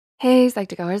Hey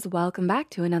Psych2Goers, welcome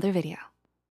back to another video.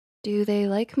 Do they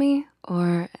like me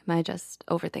or am I just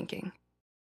overthinking?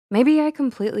 Maybe I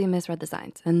completely misread the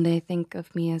signs and they think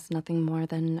of me as nothing more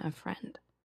than a friend.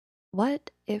 What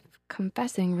if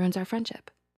confessing ruins our friendship?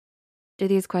 Do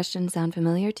these questions sound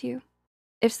familiar to you?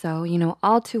 If so, you know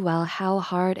all too well how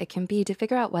hard it can be to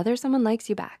figure out whether someone likes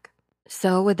you back.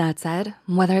 So with that said,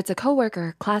 whether it's a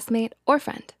coworker, classmate, or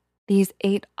friend, these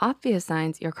 8 obvious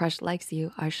signs your crush likes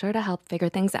you are sure to help figure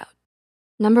things out.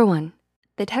 Number 1,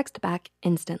 they text back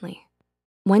instantly.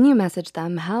 When you message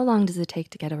them, how long does it take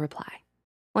to get a reply?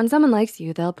 When someone likes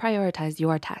you, they'll prioritize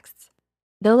your texts.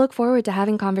 They'll look forward to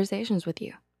having conversations with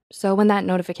you. So when that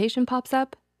notification pops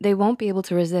up, they won't be able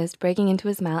to resist breaking into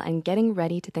a smile and getting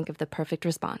ready to think of the perfect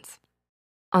response.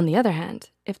 On the other hand,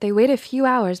 if they wait a few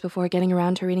hours before getting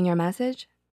around to reading your message,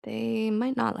 they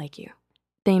might not like you.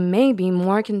 They may be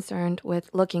more concerned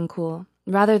with looking cool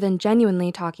rather than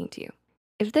genuinely talking to you.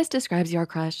 If this describes your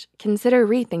crush, consider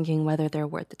rethinking whether they're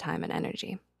worth the time and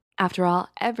energy. After all,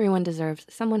 everyone deserves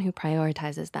someone who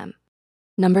prioritizes them.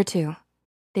 Number 2,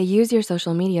 they use your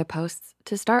social media posts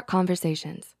to start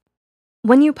conversations.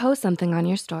 When you post something on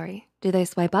your story, do they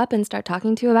swipe up and start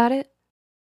talking to you about it?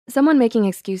 Someone making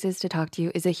excuses to talk to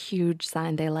you is a huge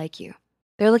sign they like you.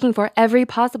 They're looking for every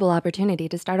possible opportunity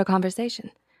to start a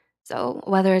conversation. So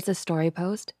whether it's a story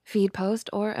post, feed post,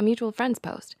 or a mutual friends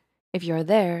post, if you're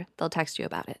there, they'll text you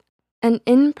about it. An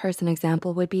in-person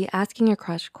example would be asking your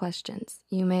crush questions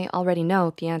you may already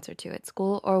know the answer to at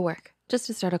school or work, just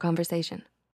to start a conversation.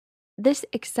 This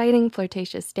exciting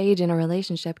flirtatious stage in a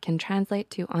relationship can translate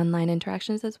to online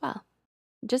interactions as well.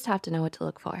 You just have to know what to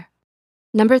look for.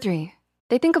 Number 3,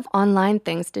 they think of online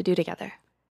things to do together.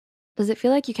 Does it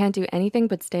feel like you can't do anything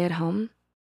but stay at home?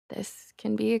 This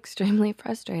can be extremely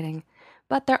frustrating,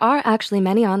 but there are actually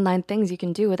many online things you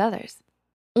can do with others.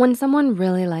 When someone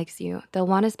really likes you, they'll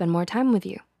want to spend more time with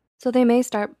you. So they may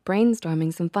start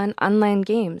brainstorming some fun online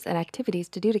games and activities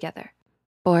to do together.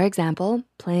 For example,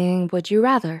 playing Would You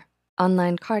Rather,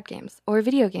 online card games, or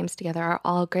video games together are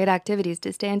all great activities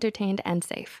to stay entertained and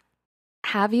safe.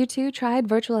 Have you two tried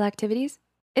virtual activities?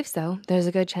 If so, there's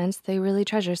a good chance they really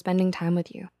treasure spending time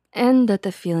with you and that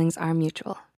the feelings are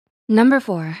mutual. Number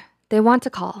 4, they want to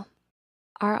call.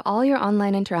 Are all your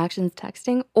online interactions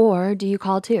texting or do you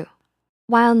call too?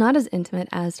 While not as intimate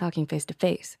as talking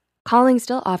face-to-face, calling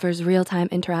still offers real-time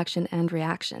interaction and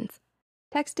reactions.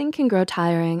 Texting can grow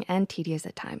tiring and tedious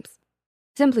at times.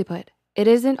 Simply put, it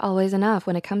isn't always enough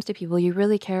when it comes to people you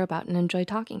really care about and enjoy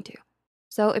talking to.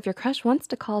 So if your crush wants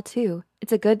to call too,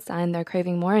 it's a good sign they're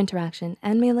craving more interaction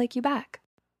and may like you back.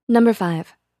 Number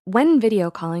 5, when video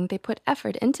calling, they put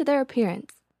effort into their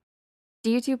appearance. Do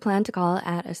you two plan to call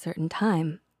at a certain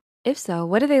time? If so,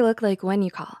 what do they look like when you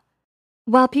call?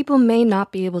 While people may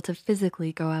not be able to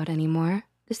physically go out anymore,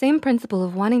 the same principle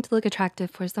of wanting to look attractive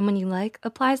for someone you like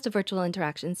applies to virtual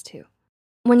interactions too.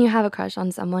 When you have a crush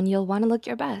on someone, you'll wanna look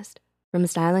your best, from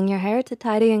styling your hair to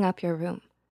tidying up your room.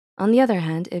 On the other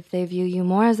hand, if they view you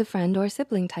more as a friend or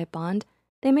sibling type bond,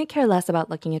 they may care less about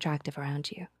looking attractive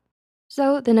around you.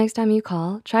 So the next time you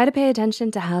call, try to pay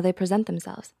attention to how they present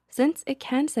themselves, since it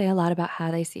can say a lot about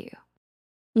how they see you.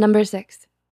 Number 6,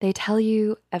 they tell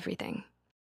you everything.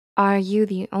 Are you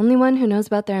the only one who knows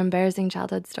about their embarrassing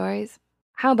childhood stories?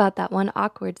 How about that one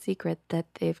awkward secret that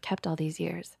they've kept all these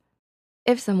years?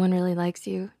 If someone really likes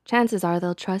you, chances are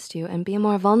they'll trust you and be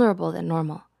more vulnerable than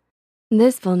normal.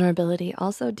 This vulnerability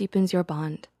also deepens your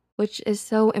bond, which is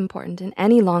so important in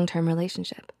any long-term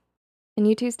relationship. Can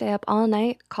you two stay up all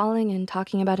night calling and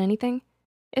talking about anything?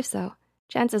 If so,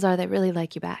 chances are they really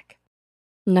like you back.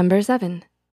 Number 7,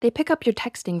 they pick up your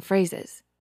texting phrases.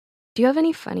 Do you have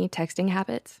any funny texting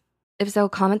habits? If so,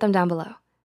 comment them down below.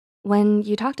 When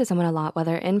you talk to someone a lot,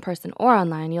 whether in person or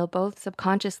online, you'll both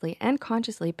subconsciously and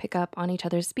consciously pick up on each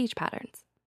other's speech patterns.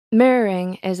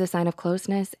 Mirroring is a sign of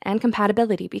closeness and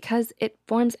compatibility because it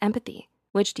forms empathy,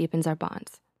 which deepens our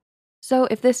bonds. So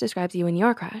if this describes you and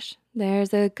your crush,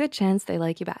 there's a good chance they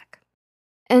like you back.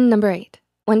 And number 8,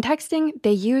 when texting,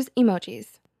 they use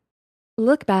emojis.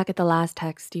 Look back at the last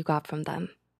text you got from them.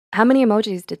 How many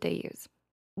emojis did they use?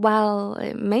 While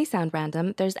it may sound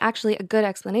random, there's actually a good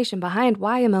explanation behind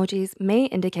why emojis may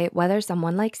indicate whether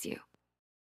someone likes you.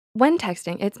 When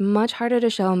texting, it's much harder to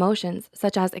show emotions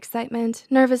such as excitement,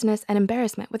 nervousness, and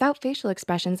embarrassment without facial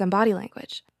expressions and body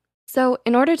language. So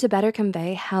in order to better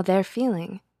convey how they're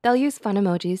feeling, they'll use fun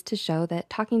emojis to show that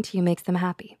talking to you makes them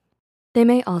happy. They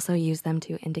may also use them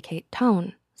to indicate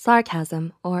tone,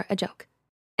 sarcasm, or a joke,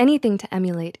 anything to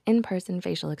emulate in-person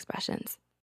facial expressions.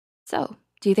 So,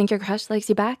 do you think your crush likes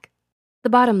you back? The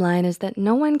bottom line is that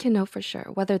no one can know for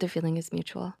sure whether the feeling is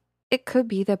mutual. It could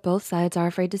be that both sides are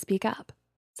afraid to speak up.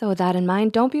 So with that in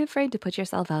mind, don't be afraid to put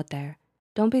yourself out there.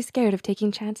 Don't be scared of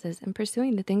taking chances and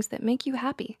pursuing the things that make you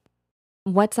happy.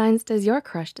 What signs does your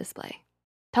crush display?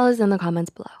 Tell us in the comments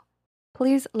below.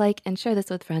 Please like and share this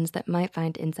with friends that might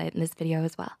find insight in this video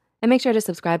as well. And make sure to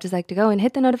subscribe to Psych2Go and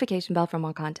hit the notification bell for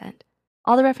more content.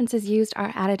 All the references used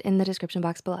are added in the description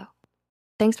box below.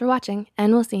 Thanks for watching,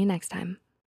 and we'll see you next time.